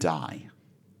to die?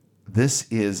 This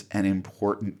is an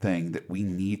important thing that we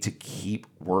need to keep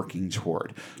working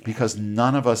toward, because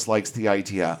none of us likes the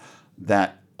idea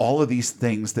that all of these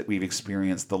things that we've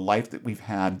experienced, the life that we've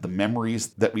had, the memories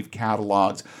that we've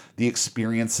cataloged, the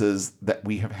experiences that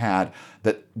we have had,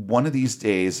 that one of these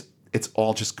days it's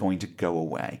all just going to go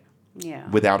away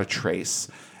without a trace.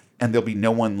 And there'll be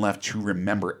no one left to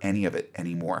remember any of it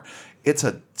anymore. It's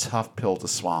a tough pill to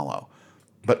swallow,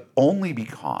 but only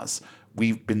because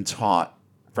we've been taught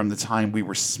from the time we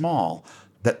were small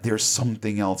that there's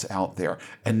something else out there.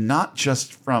 And not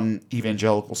just from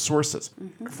evangelical sources,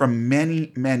 from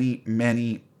many, many,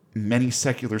 many, many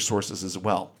secular sources as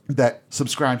well, that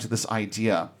subscribe to this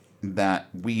idea that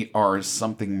we are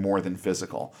something more than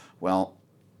physical. Well,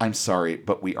 I'm sorry,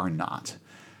 but we are not.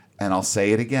 And I'll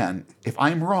say it again, if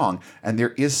I'm wrong and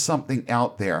there is something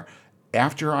out there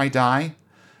after I die,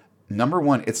 number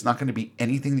one, it's not going to be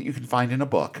anything that you can find in a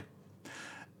book.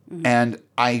 And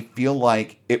I feel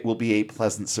like it will be a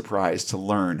pleasant surprise to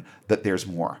learn that there's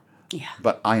more.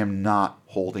 But I am not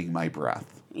holding my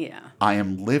breath. I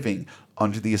am living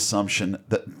under the assumption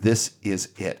that this is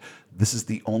it. This is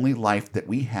the only life that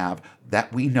we have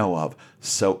that we know of.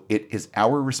 So it is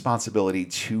our responsibility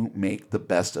to make the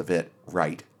best of it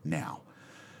right now.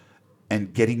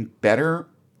 And getting better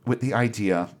with the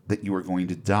idea that you are going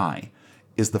to die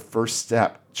is the first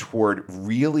step toward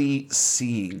really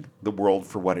seeing the world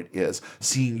for what it is,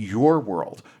 seeing your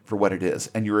world for what it is,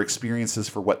 and your experiences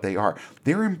for what they are.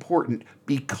 They're important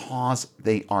because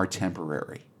they are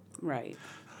temporary. Right.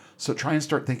 So try and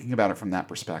start thinking about it from that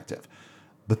perspective.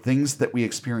 The things that we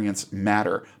experience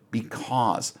matter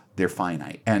because they're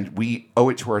finite, and we owe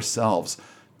it to ourselves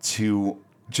to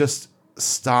just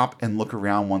stop and look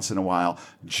around once in a while.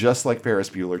 Just like Ferris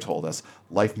Bueller told us,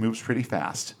 life moves pretty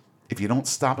fast. If you don't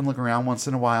stop and look around once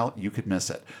in a while, you could miss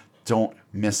it. Don't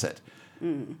miss it.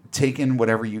 Take in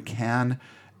whatever you can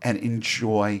and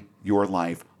enjoy your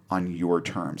life on your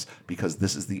terms, because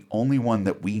this is the only one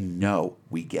that we know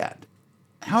we get.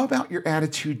 How about your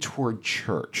attitude toward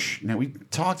church? Now, we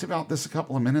talked about this a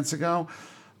couple of minutes ago,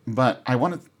 but I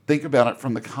want to think about it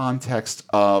from the context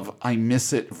of I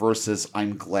miss it versus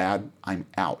I'm glad I'm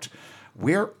out.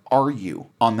 Where are you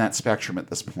on that spectrum at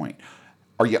this point?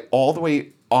 Are you all the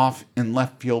way off in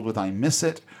left field with I miss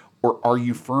it, or are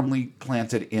you firmly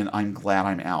planted in I'm glad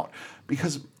I'm out?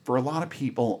 Because for a lot of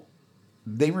people,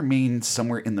 they remain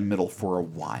somewhere in the middle for a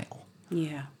while.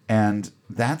 And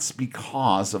that's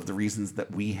because of the reasons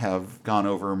that we have gone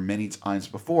over many times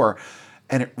before.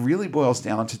 And it really boils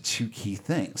down to two key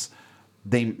things.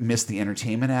 They miss the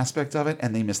entertainment aspect of it,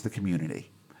 and they miss the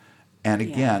community. And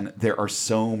again, there are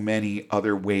so many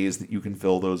other ways that you can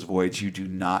fill those voids. You do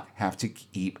not have to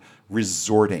keep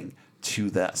resorting to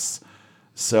this.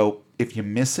 So if you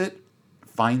miss it,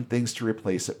 find things to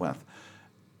replace it with.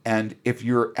 And if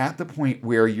you're at the point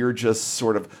where you're just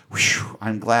sort of, whew,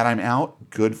 I'm glad I'm out,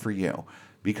 good for you.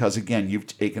 Because again, you've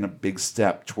taken a big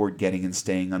step toward getting and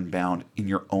staying unbound in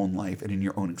your own life and in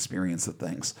your own experience of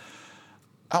things.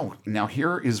 Oh, now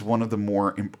here is one of the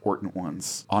more important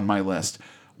ones on my list.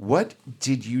 What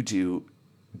did you do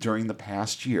during the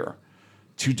past year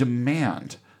to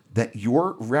demand that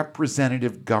your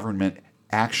representative government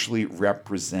actually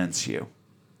represents you?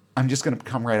 I'm just going to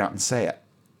come right out and say it.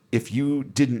 If you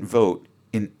didn't vote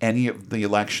in any of the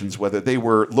elections, whether they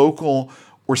were local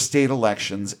or state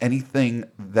elections, anything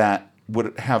that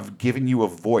would have given you a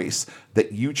voice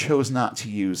that you chose not to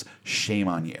use, shame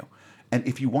on you. And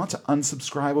if you want to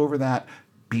unsubscribe over that,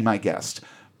 be my guest.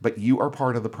 But you are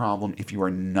part of the problem if you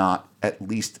are not at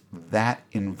least that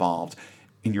involved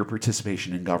in your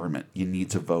participation in government. You need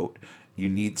to vote. You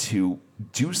need to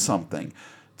do something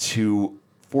to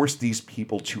force these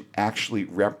people to actually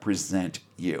represent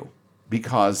you.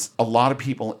 Because a lot of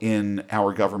people in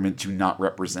our government do not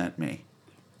represent me.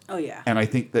 Oh, yeah. And I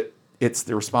think that it's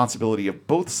the responsibility of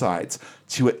both sides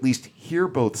to at least hear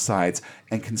both sides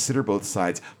and consider both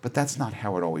sides. But that's not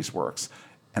how it always works.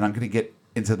 And I'm going to get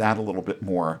into that a little bit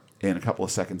more in a couple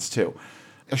of seconds too.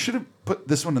 I should have put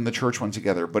this one and the church one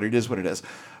together, but it is what it is.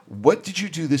 What did you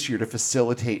do this year to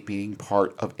facilitate being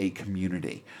part of a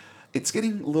community? It's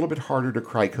getting a little bit harder to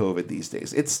cry COVID these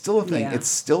days. It's still a thing. Yeah. It's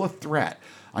still a threat.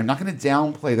 I'm not going to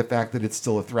downplay the fact that it's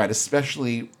still a threat,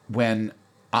 especially when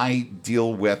I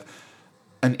deal with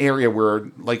an area where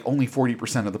like only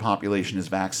 40% of the population is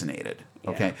vaccinated.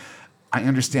 Okay. I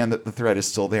understand that the threat is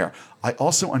still there. I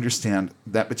also understand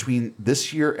that between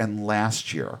this year and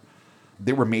last year,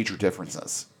 there were major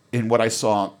differences in what I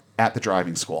saw at the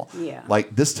driving school. Yeah.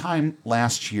 Like this time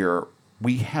last year,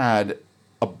 we had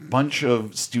a bunch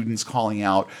of students calling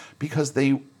out because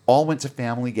they all went to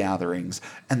family gatherings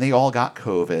and they all got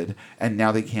COVID and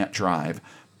now they can't drive.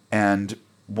 And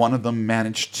one of them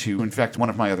managed to infect one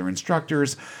of my other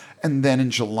instructors. And then in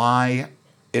July,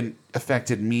 it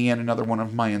affected me and another one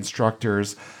of my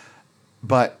instructors.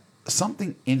 But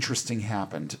something interesting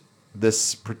happened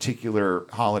this particular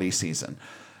holiday season.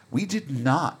 We did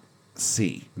not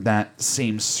see that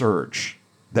same surge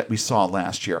that we saw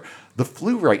last year. The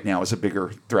flu right now is a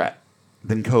bigger threat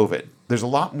than COVID. There's a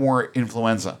lot more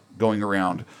influenza going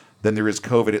around than there is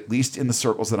COVID, at least in the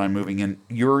circles that I'm moving in.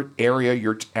 Your area,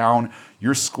 your town,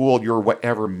 your school, your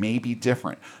whatever may be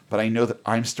different. But I know that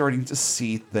I'm starting to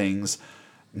see things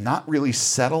not really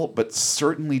settle, but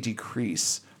certainly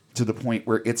decrease to the point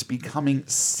where it's becoming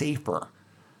safer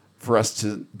for us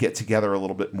to get together a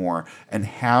little bit more and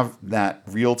have that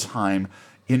real-time,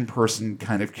 in-person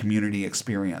kind of community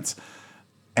experience.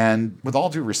 And with all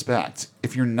due respect,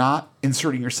 if you're not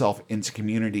inserting yourself into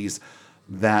communities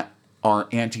that are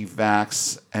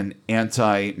anti-vax and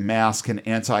anti-mask and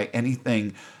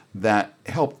anti-anything that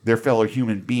help their fellow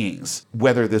human beings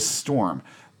weather this storm,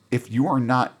 if you are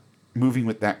not moving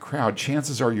with that crowd,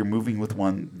 chances are you're moving with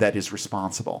one that is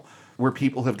responsible, where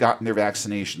people have gotten their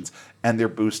vaccinations and their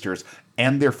boosters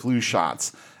and their flu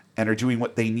shots and are doing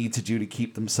what they need to do to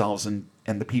keep themselves and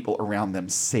the people around them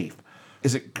safe.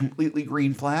 Is it completely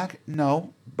green flag?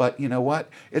 No, but you know what?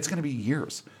 It's going to be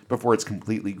years before it's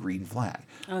completely green flag.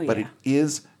 Oh, yeah. But it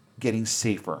is getting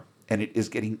safer and it is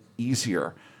getting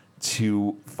easier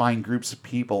to find groups of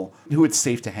people who it's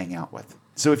safe to hang out with.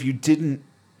 So if you didn't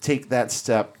take that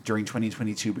step during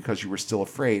 2022 because you were still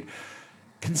afraid,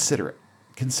 consider it.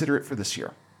 Consider it for this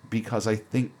year, because I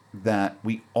think that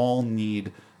we all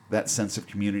need that sense of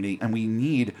community and we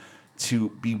need to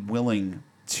be willing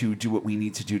to do what we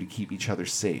need to do to keep each other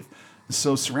safe.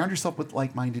 So surround yourself with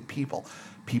like-minded people,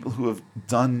 people who have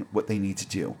done what they need to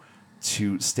do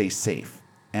to stay safe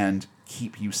and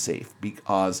keep you safe,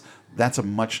 because that's a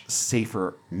much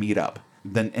safer meetup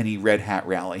than any red hat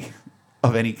rally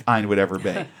of any kind would ever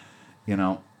be, you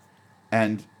know?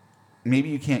 And maybe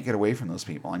you can't get away from those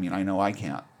people. I mean, I know I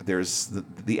can't. There's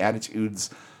the attitudes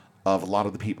of a lot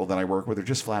of the people that I work with are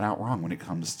just flat out wrong when it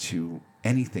comes to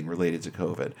anything related to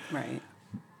COVID. Right.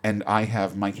 And I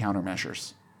have my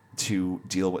countermeasures to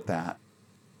deal with that.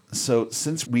 So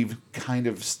since we've kind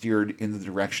of steered in the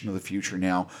direction of the future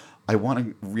now, I want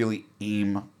to really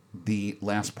aim the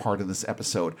last part of this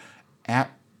episode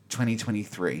at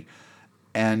 2023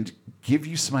 and give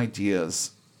you some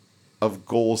ideas of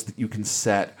goals that you can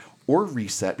set or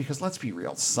reset, because let's be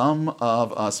real, some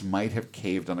of us might have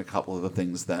caved on a couple of the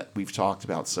things that we've talked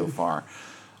about so far,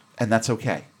 and that's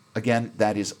okay. Again,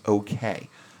 that is okay.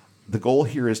 The goal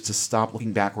here is to stop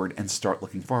looking backward and start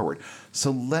looking forward.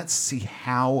 So let's see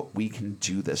how we can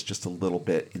do this just a little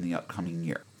bit in the upcoming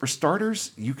year. For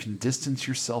starters, you can distance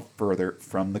yourself further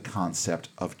from the concept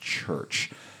of church.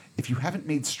 If you haven't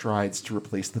made strides to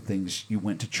replace the things you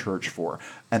went to church for,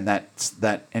 and that's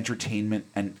that entertainment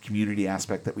and community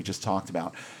aspect that we just talked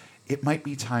about, it might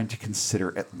be time to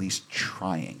consider at least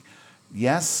trying.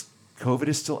 Yes, COVID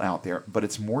is still out there, but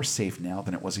it's more safe now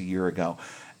than it was a year ago.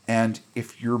 And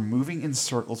if you're moving in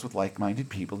circles with like-minded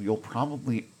people, you'll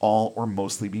probably all or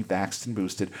mostly be vaxxed and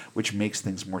boosted, which makes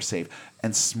things more safe.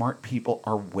 And smart people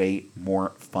are way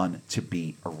more fun to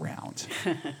be around.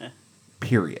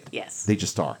 Period. Yes. They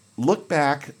just are. Look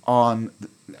back on,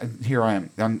 here I am.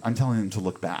 I'm telling them to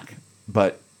look back,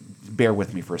 but bear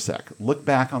with me for a sec. Look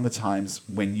back on the times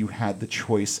when you had the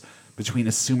choice between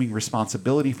assuming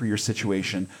responsibility for your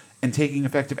situation and taking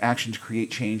effective action to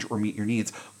create change or meet your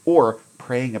needs, or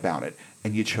praying about it,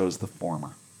 and you chose the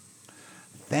former.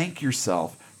 Thank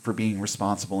yourself for being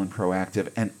responsible and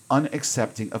proactive and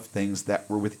unaccepting of things that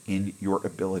were within your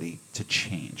ability to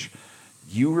change.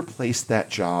 You replaced that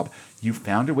job. You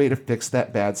found a way to fix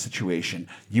that bad situation.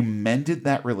 You mended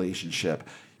that relationship.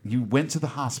 You went to the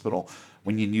hospital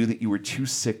when you knew that you were too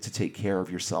sick to take care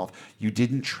of yourself. You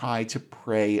didn't try to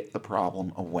pray the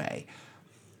problem away.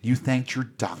 You thanked your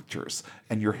doctors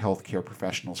and your healthcare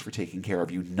professionals for taking care of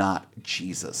you, not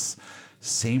Jesus.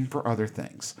 Same for other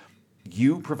things.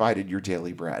 You provided your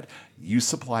daily bread. You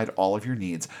supplied all of your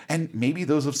needs, and maybe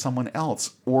those of someone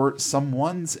else or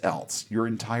someone's else, your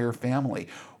entire family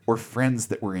or friends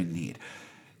that were in need.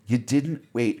 You didn't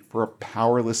wait for a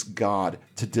powerless God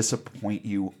to disappoint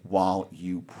you while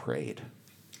you prayed.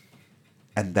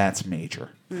 And that's major.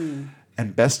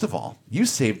 And best of all, you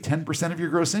saved 10% of your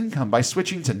gross income by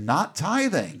switching to not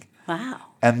tithing. Wow.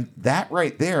 And that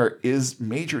right there is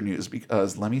major news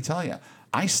because let me tell you,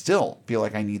 I still feel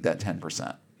like I need that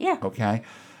 10%. Yeah. Okay.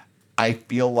 I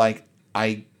feel like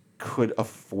I could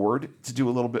afford to do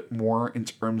a little bit more in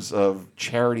terms of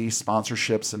charity,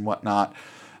 sponsorships, and whatnot.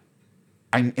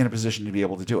 I'm in a position to be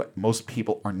able to do it. Most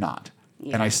people are not.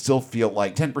 Yeah. And I still feel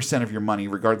like 10% of your money,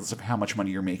 regardless of how much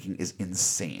money you're making, is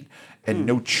insane. And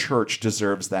no church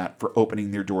deserves that for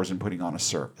opening their doors and putting on a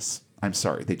service. I'm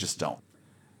sorry, they just don't.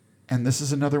 And this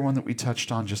is another one that we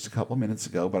touched on just a couple minutes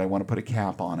ago, but I want to put a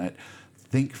cap on it.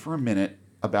 Think for a minute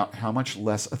about how much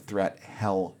less a threat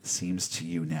hell seems to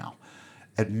you now.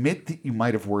 Admit that you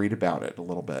might have worried about it a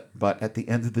little bit, but at the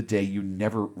end of the day, you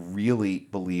never really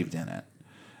believed in it.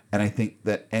 And I think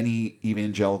that any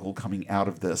evangelical coming out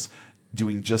of this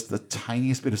doing just the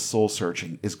tiniest bit of soul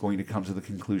searching is going to come to the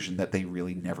conclusion that they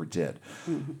really never did.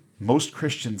 Mm-hmm. Most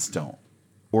Christians don't,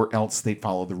 or else they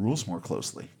follow the rules more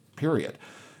closely, period.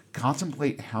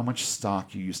 Contemplate how much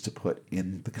stock you used to put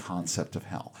in the concept of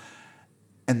hell.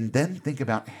 And then think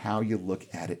about how you look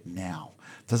at it now.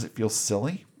 Does it feel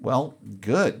silly? Well,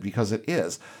 good, because it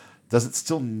is. Does it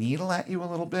still needle at you a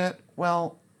little bit?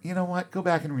 Well, you know what? Go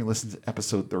back and re-listen to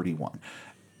episode 31.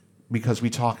 Because we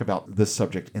talk about this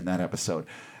subject in that episode.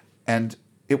 And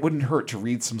it wouldn't hurt to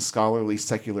read some scholarly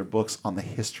secular books on the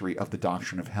history of the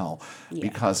doctrine of hell. Yeah.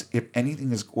 Because if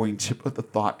anything is going to put the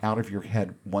thought out of your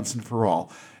head once and for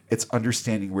all, it's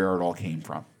understanding where it all came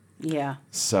from. Yeah.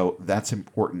 So that's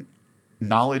important.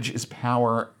 Knowledge is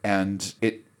power, and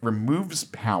it removes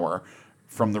power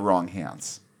from the wrong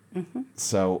hands. Mm-hmm.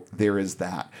 So there is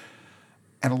that.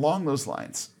 And along those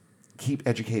lines, keep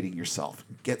educating yourself.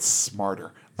 Get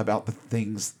smarter about the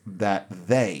things that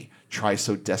they try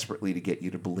so desperately to get you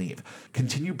to believe.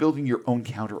 Continue building your own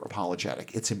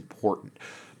counter-apologetic. It's important.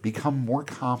 Become more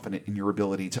confident in your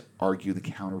ability to argue the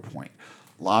counterpoint.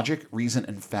 Logic, reason,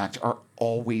 and fact are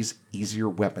always easier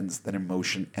weapons than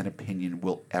emotion and opinion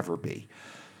will ever be.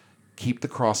 Keep the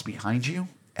cross behind you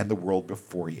and the world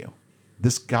before you.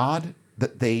 This God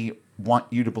that they want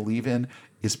you to believe in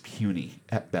is puny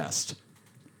at best.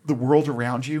 The world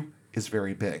around you is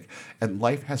very big, and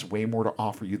life has way more to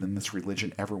offer you than this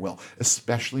religion ever will,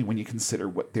 especially when you consider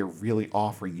what they're really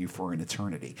offering you for an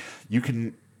eternity. You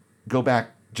can go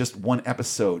back just one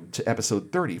episode to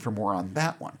episode 30 for more on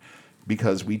that one,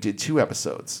 because we did 2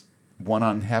 episodes, one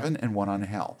on heaven and one on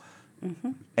hell.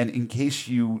 Mm-hmm. And in case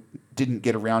you didn't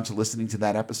get around to listening to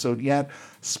that episode yet,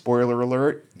 spoiler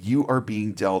alert, you are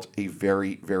being dealt a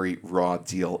very, very raw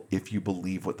deal if you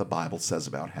believe what the Bible says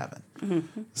about heaven.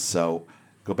 Mm-hmm. So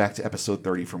go back to episode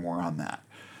 30 for more on that.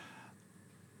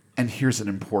 And here's an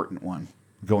important one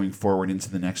going forward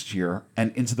into the next year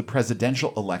and into the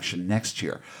presidential election next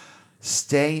year.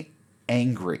 Stay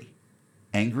angry.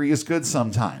 Angry is good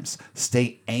sometimes.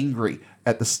 Stay angry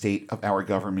at the state of our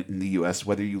government in the U.S.,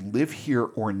 whether you live here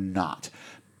or not.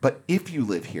 But if you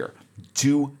live here,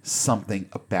 do something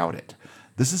about it.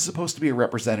 This is supposed to be a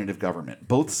representative government.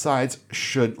 Both sides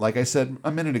should, like I said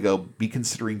a minute ago, be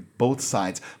considering both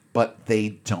sides, but they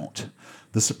don't.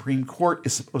 The Supreme Court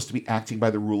is supposed to be acting by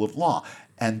the rule of law,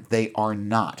 and they are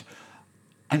not.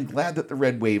 I'm glad that the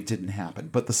red wave didn't happen,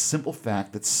 but the simple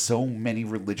fact that so many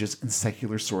religious and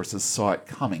secular sources saw it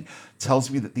coming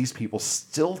tells me that these people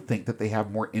still think that they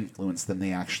have more influence than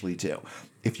they actually do.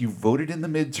 If you voted in the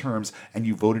midterms and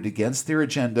you voted against their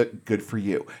agenda, good for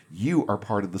you. You are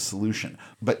part of the solution.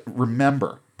 But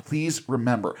remember, please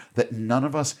remember that none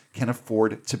of us can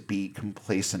afford to be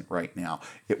complacent right now.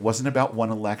 It wasn't about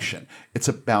one election. It's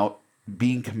about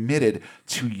being committed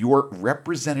to your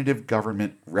representative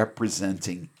government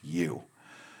representing you.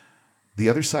 The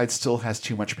other side still has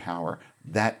too much power.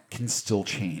 That can still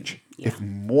change. Yeah. If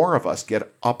more of us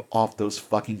get up off those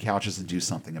fucking couches and do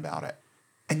something about it.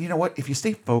 And you know what? If you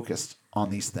stay focused on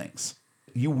these things,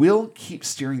 you will keep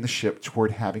steering the ship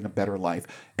toward having a better life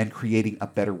and creating a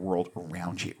better world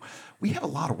around you. We have a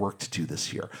lot of work to do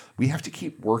this year. We have to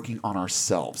keep working on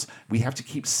ourselves. We have to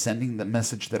keep sending the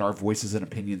message that our voices and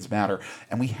opinions matter.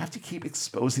 And we have to keep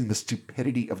exposing the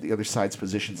stupidity of the other side's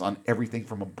positions on everything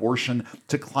from abortion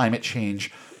to climate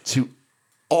change to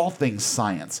all things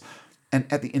science. And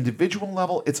at the individual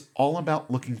level, it's all about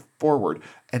looking forward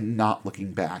and not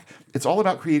looking back. It's all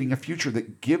about creating a future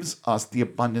that gives us the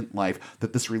abundant life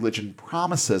that this religion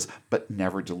promises but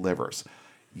never delivers.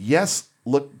 Yes,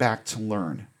 look back to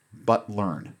learn, but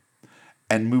learn.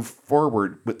 And move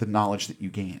forward with the knowledge that you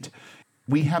gained.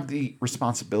 We have the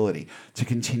responsibility to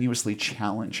continuously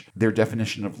challenge their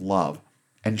definition of love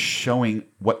and showing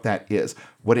what that is,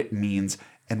 what it means,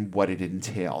 and what it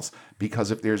entails. Because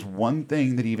if there's one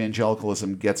thing that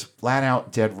evangelicalism gets flat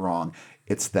out dead wrong,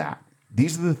 it's that.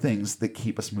 These are the things that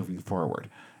keep us moving forward,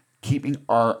 keeping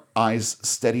our eyes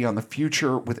steady on the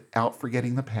future without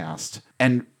forgetting the past,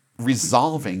 and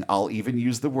resolving, I'll even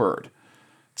use the word,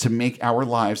 to make our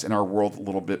lives and our world a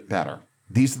little bit better.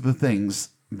 These are the things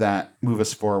that move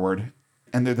us forward,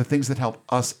 and they're the things that help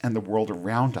us and the world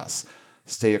around us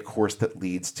stay a course that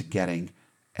leads to getting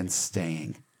and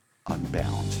staying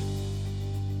unbound.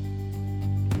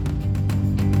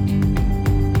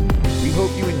 We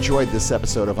hope you enjoyed this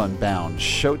episode of Unbound.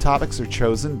 Show topics are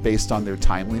chosen based on their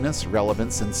timeliness,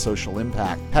 relevance, and social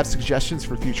impact. Have suggestions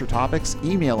for future topics?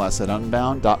 Email us at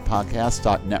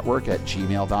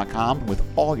unbound.podcast.network@gmail.com with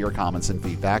all your comments and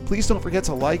feedback. Please don't forget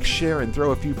to like, share, and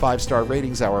throw a few 5-star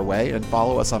ratings our way, and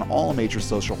follow us on all major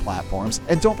social platforms.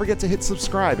 And don't forget to hit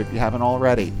subscribe if you haven't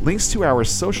already. Links to our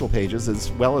social pages,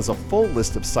 as well as a full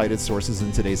list of cited sources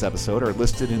in today's episode, are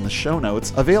listed in the show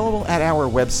notes, available at our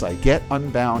website,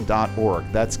 getunbound.org.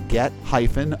 That's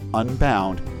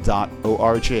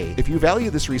get-unbound.org. If you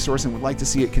value this resource and would like to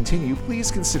see it continue,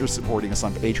 please consider supporting us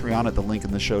on Patreon at the link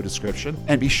in the show description.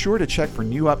 And be sure to check for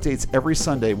new updates every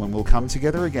Sunday when we'll come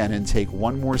together again and take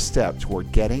one more step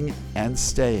toward getting and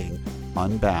staying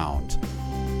unbound.